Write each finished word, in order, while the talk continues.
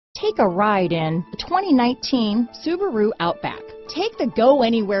Take a ride in the 2019 Subaru Outback. Take the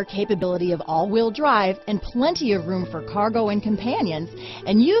go-anywhere capability of all-wheel drive and plenty of room for cargo and companions,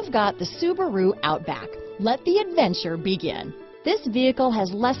 and you've got the Subaru Outback. Let the adventure begin. This vehicle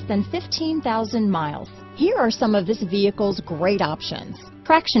has less than 15,000 miles. Here are some of this vehicle's great options: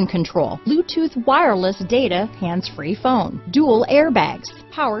 traction control, Bluetooth wireless data, hands-free phone, dual airbags,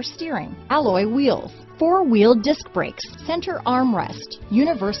 power steering, alloy wheels, four-wheel disc brakes, center armrest,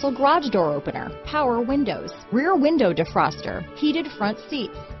 universal garage door opener, power windows, rear window defroster, heated front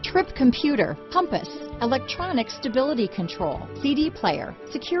seats, trip computer, compass, electronic stability control, CD player,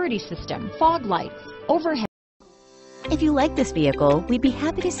 security system, fog lights, overhead. If you like this vehicle, we'd be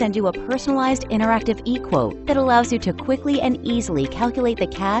happy to send you a personalized interactive e-quote that allows you to quickly and easily calculate the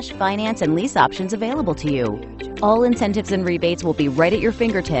cash, finance, and lease options available to you. All incentives and rebates will be right at your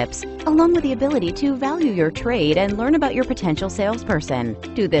fingertips, along with the ability to value your trade and learn about your potential salesperson.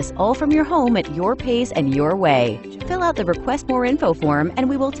 Do this all from your home at your pace and your way. Fill out the Request More Info form and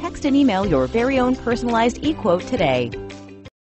we will text and email your very own personalized e-quote today.